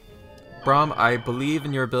case, Braum, I believe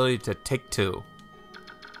in your ability to take 2.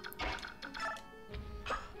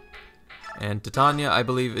 And Titania, I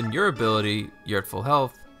believe in your ability. You're at full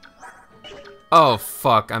health. Oh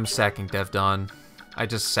fuck! I'm sacking Devdon. I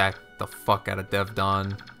just sacked the fuck out of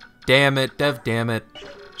Devdon. Damn it, damn it.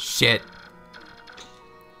 Shit.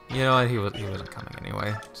 You know what? He wasn't coming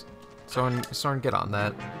anyway. Soren, get on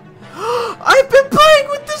that. I've been playing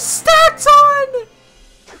with the stats on!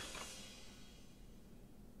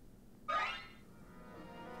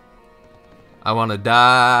 I wanna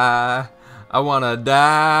die. I wanna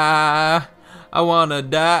die. I wanna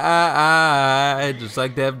die. Just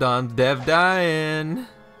like Devdon's Dev dying.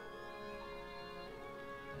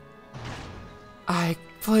 I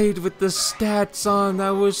played with the stats on.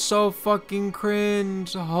 That was so fucking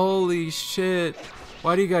cringe. Holy shit.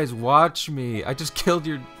 Why do you guys watch me? I just killed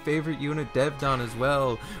your favorite unit Devdon as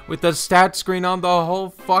well. With the stat screen on the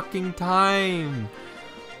whole fucking time.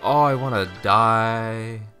 Oh, I wanna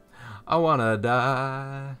die. I wanna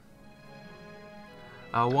die.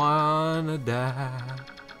 I wanna die.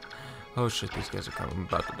 Oh shit, these guys are coming. I'm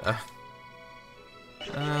about to die.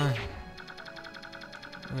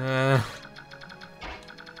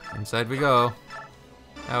 Inside we go.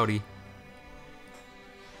 Howdy.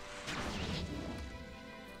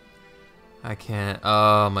 I can't.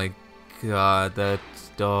 Oh my god, that's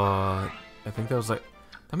dog. I think that was like,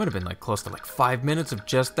 that might have been like close to like 5 minutes of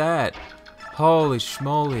just that. Holy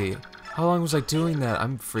schmoly. How long was I doing that?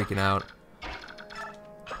 I'm freaking out.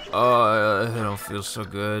 Oh, I don't feel so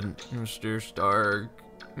good, Mr. Stark.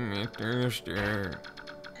 Mr. Stark.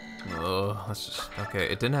 Oh, let's just, okay,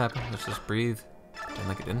 it didn't happen. Let's just breathe. Pretend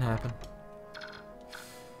like it didn't happen.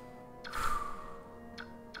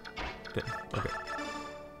 Okay.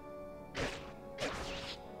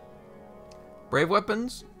 Brave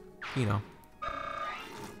weapons? You know.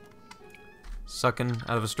 Sucking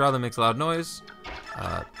out of a straw that makes a loud noise.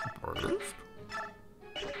 Burst?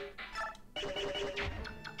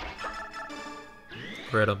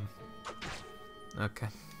 Crit him. Okay.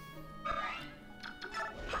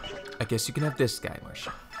 I guess you can have this guy,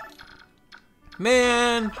 Marcia.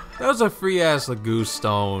 Man, that was a free-ass Lagoo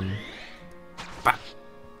stone. Bah.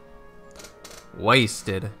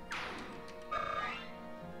 Wasted.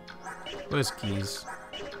 What is keys?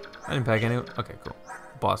 I didn't pack any. Okay, cool.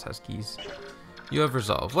 Boss has keys. You have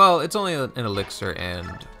resolve. Well, it's only an elixir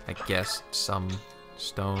and I guess some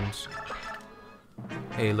stones.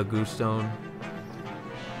 A Lagoo stone.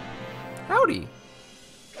 Howdy.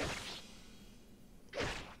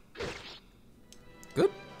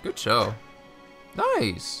 Good show.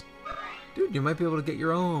 Nice. Dude, you might be able to get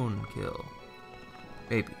your own kill.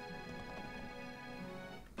 Maybe.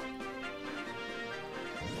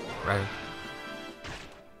 Right.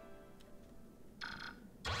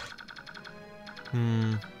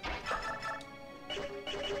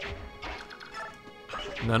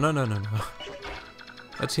 No.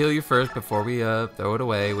 Let's heal you first before we throw it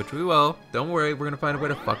away, which we will. Don't worry, we're gonna find a way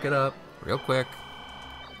to fuck it up real quick.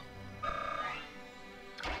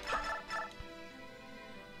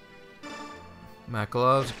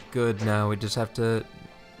 Makalaw's good now. We just have to.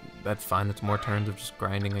 That's fine. It's more turns of just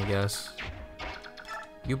grinding, I guess.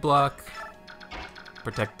 You block.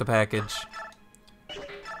 Protect the package.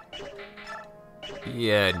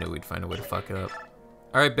 Yeah, I knew we'd find a way to fuck it up.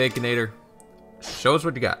 Alright, Baconator. Show us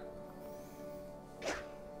what you got.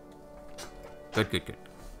 Good.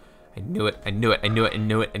 I knew it.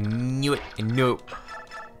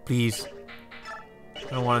 Please. I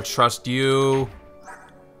don't want to trust you.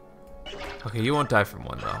 Okay, you won't die from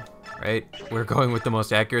one, though. Right? We're going with the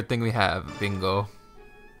most accurate thing we have. Bingo.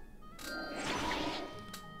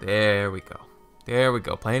 There we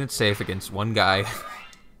go. Playing it safe against one guy.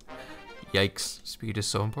 Yikes. Speed is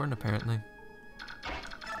so important, apparently.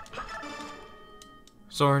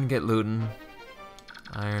 Soren, get lootin'.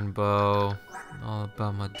 Iron bow. All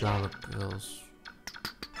about my dollar bills.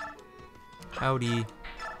 Howdy.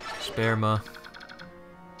 Sperma.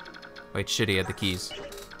 Wait, shit, he had the keys.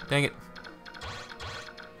 Dang it.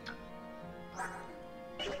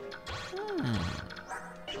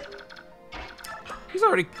 He's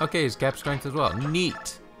already... Okay, his cap strength as well.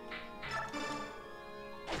 Neat.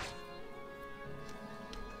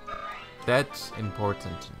 That's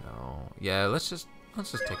important to know. Yeah, let's just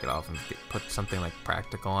take it off and put something like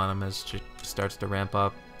practical on him as it starts to ramp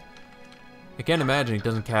up. I can't imagine he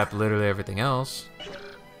doesn't cap literally everything else.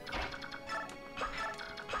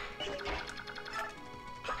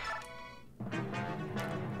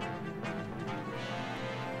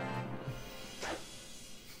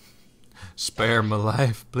 Spare my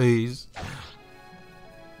life, please.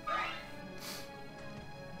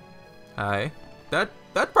 Hi.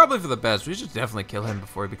 That's probably for the best. We should definitely kill him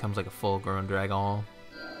before he becomes like a full-grown dragon.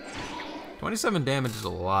 27 damage is a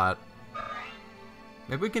lot.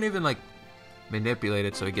 Maybe we can even like manipulate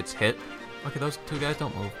it so he gets hit. Okay, those two guys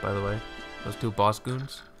don't move, by the way. Those two boss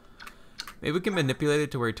goons. Maybe we can manipulate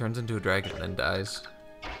it to where he turns into a dragon and then dies.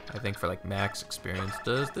 I think for like max experience.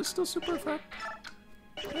 Does this still super effect?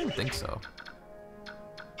 I didn't think so.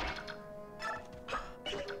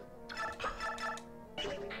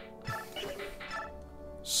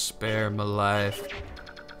 Spare my life.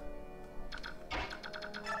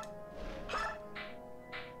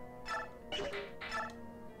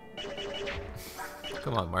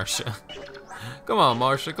 Come on, Marcia. Come on,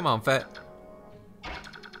 Marcia. Come on, fat.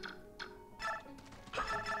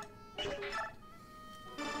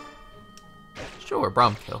 Sure,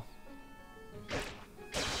 Brom kill.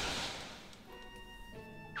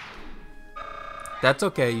 That's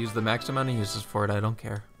okay. Use the max amount of uses for it. I don't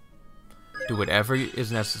care. Do whatever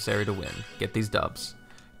is necessary to win. Get these dubs.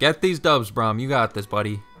 Get these dubs, Brom. You got this,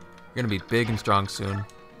 buddy. You're gonna be big and strong soon.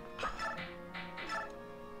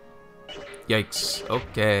 Yikes.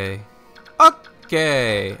 Okay.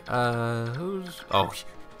 Okay. Who's... Oh.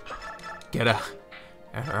 Get out.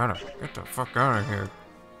 Get the fuck out of here.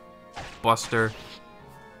 Buster.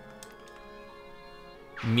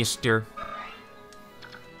 Mister.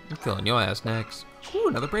 I'm killing your ass next. Ooh,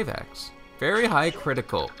 another Brave Axe. Very high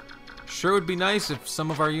critical. Sure would be nice if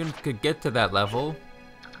some of our units could get to that level.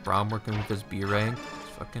 Brom working with his B rank. It's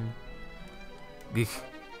fucking...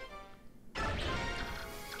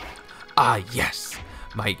 Ah, yes!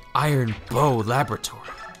 My iron bow laboratory.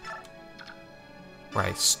 Where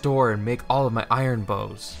I store and make all of my iron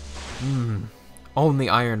bows. Only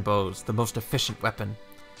iron bows, the most efficient weapon.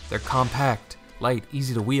 They're compact, light,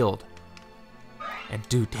 easy to wield, and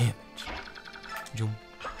do damage. Zoom.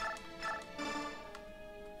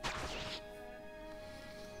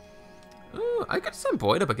 Ooh, I could send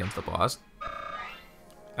Boyd up against the boss.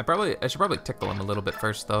 I should probably tickle him a little bit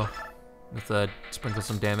first, though, with sprinkle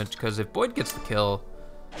some damage. Because if Boyd gets the kill,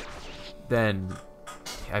 then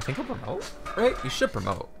I think he'll promote. Right? You should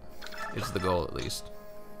promote. Is the goal at least.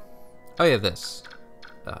 Oh yeah, this.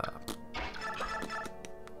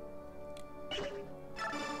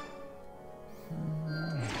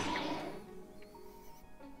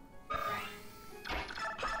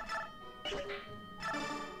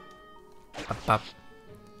 Up.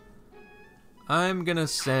 I'm gonna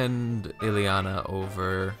send Ileana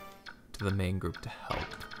over to the main group to help.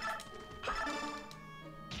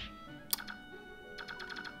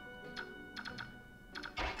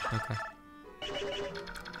 Okay.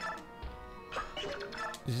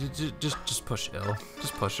 Just push ill.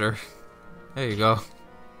 Just push her. There you go.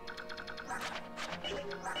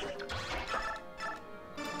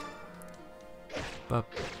 Bup,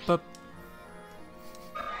 bup.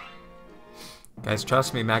 Guys,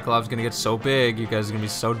 trust me, Makalov's gonna get so big. You guys are gonna be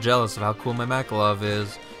so jealous of how cool my Makalov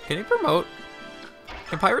is. Can you promote?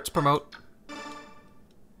 Can pirates promote?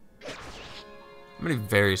 I'm gonna be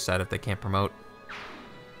very sad if they can't promote.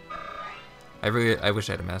 I wish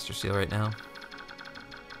I had a Master Seal right now.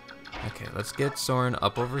 Okay, let's get Soren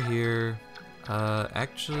up over here.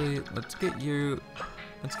 Actually, let's get you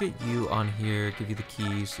on here. Give you the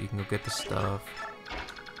key so you can go get the stuff.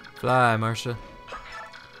 Fly, Marsha.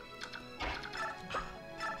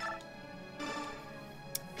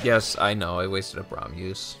 Yes, I know. I wasted a Brom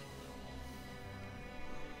use.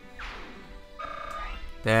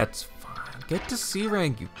 That's fine. Get to C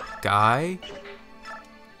rank, you guy.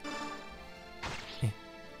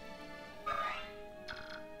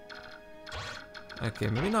 Okay,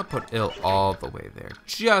 maybe not put ill all the way there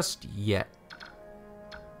just yet.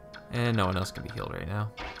 And no one else can be healed right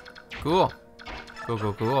now. Cool. Cool,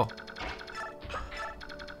 cool, cool.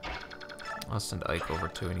 I'll send Ike over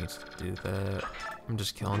too. He needs to do that. I'm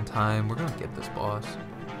just killing time. We're gonna get this boss.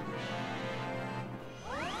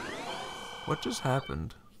 What just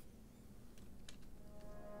happened?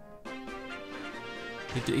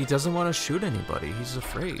 He doesn't want to shoot anybody. He's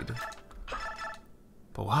afraid.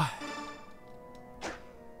 But why?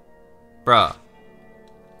 Bruh.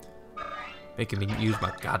 Making me use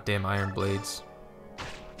my goddamn iron blades.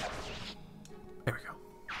 There we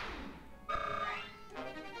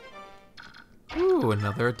go. Ooh,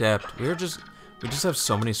 another adept. We just have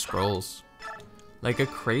so many scrolls. Like a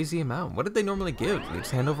crazy amount. What did they normally give? They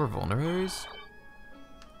just hand over vulneraries?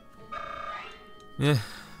 Yeah,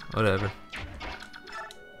 whatever.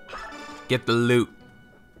 Get the loot.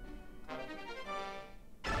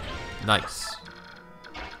 Nice.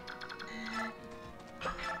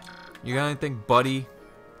 You got anything, buddy?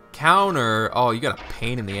 Counter. Oh, you got a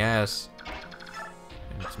pain in the ass.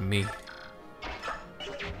 And it's me.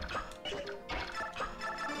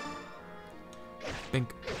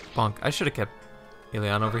 Bink, bonk. I should have kept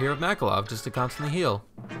Ileana over here with Makalov just to constantly heal.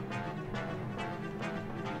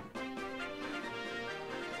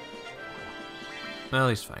 Well,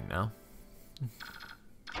 he's fine now.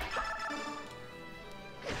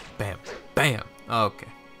 Bam, bam. Okay.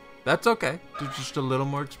 That's okay. Just a little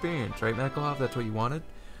more experience, right, Makalov? That's what you wanted?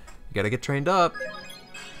 You gotta get trained up.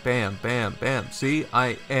 Bam, bam, bam. See?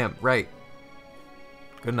 I am right.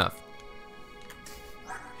 Good enough.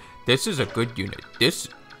 This is a good unit. This...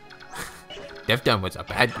 Devdun was a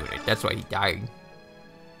bad unit. That's why he died.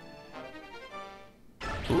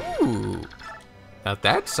 Ooh. Now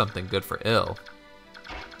that's something good for ill.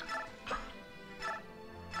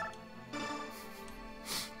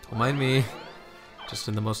 Don't mind me. Just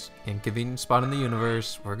in the most inconvenient spot in the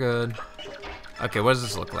universe. We're good. Okay, what does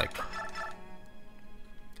this look like?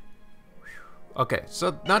 Okay,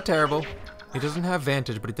 so not terrible. He doesn't have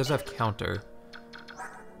Vantage, but he does have Counter,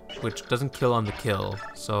 which doesn't kill on the kill.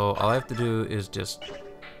 So all I have to do is just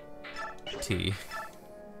T.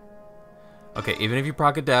 Okay, even if you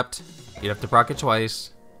proc Adept, you'd have to proc it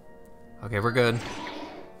twice. Okay, we're good.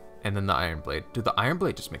 And then the Iron Blade. Dude, the Iron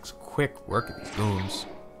Blade just makes quick work of these goons.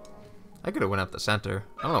 I could have went up the center.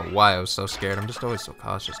 I don't know why I was so scared. I'm just always so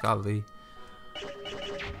cautious. Golly.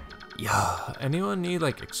 Yeah. Anyone need,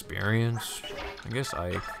 like, experience? I guess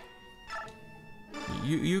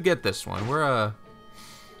You get this one.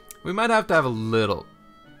 We might have to have a little...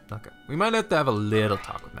 Okay. We might have to have a little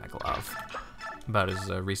talk with Magalov about his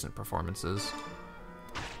recent performances.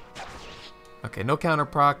 Okay, no counter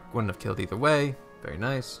proc. Wouldn't have killed either way. Very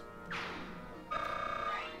nice.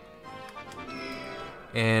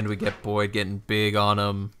 And we get Boyd getting big on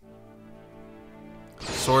him.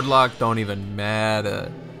 Sword lock don't even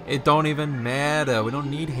matter. It don't even matter. We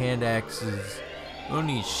don't need hand axes. We don't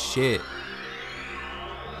need shit.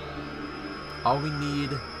 All we need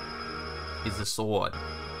is a sword.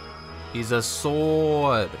 He's a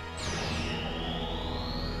sword.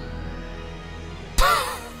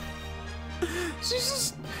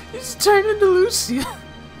 She's just turned into Lucia.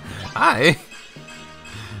 Hi.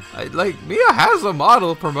 Like, Mia has a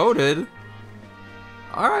model promoted.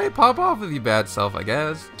 Alright, pop off with your bad self, I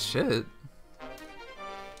guess. Shit.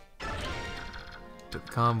 Took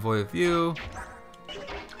the convoy with you.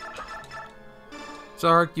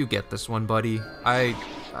 Zark, you get this one, buddy. I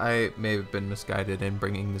may have been misguided in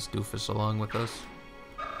bringing this doofus along with us.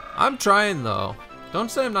 I'm trying, though.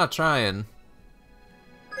 Don't say I'm not trying.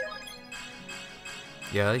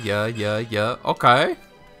 Yeah. Okay.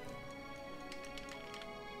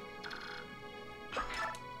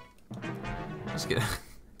 Let's get...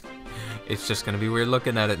 It's just gonna be weird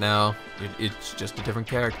looking at it now. It's just a different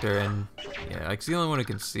character, and yeah, like, it's the only one who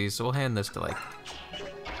can see, so we'll hand this to, like...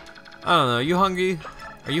 I don't know, you hungry?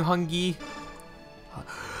 Are you hungry?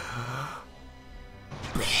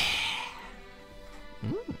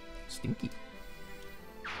 Stinky.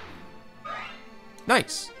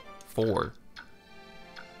 Nice. 4.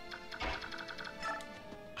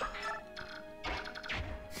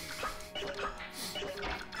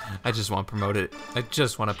 I just want to promote it. I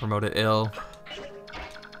just want to promote it ill.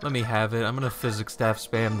 Let me have it. I'm gonna physics staff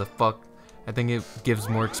spam the fuck. I think it gives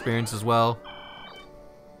more experience as well.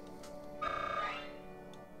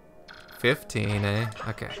 15, eh?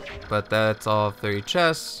 Okay. But that's all 3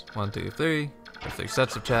 chests. 1, 2, 3. Or 3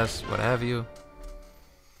 sets of chests, what have you.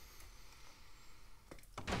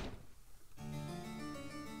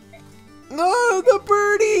 No, the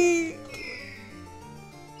birdie!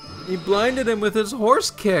 He blinded him with his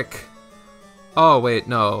horse kick. Oh, wait,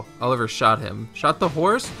 no. Oliver shot him. Shot the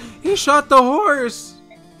horse? He shot the horse!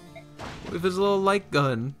 With his little light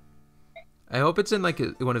gun. I hope it's in, like,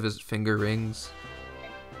 one of his finger rings.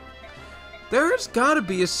 There's gotta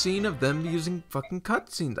be a scene of them using fucking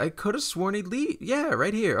cutscenes. I could have sworn he'd leave. Yeah,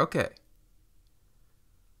 right here. Okay.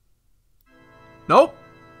 Nope.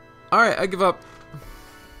 Alright, I give up.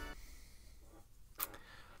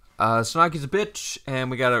 Sonaki's a bitch,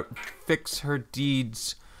 and we gotta fix her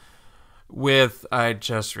deeds with... I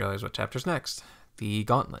just realized what chapter's next. The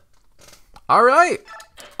Gauntlet. Alright.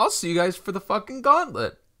 I'll see you guys for the fucking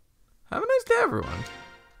Gauntlet. Have a nice day, everyone.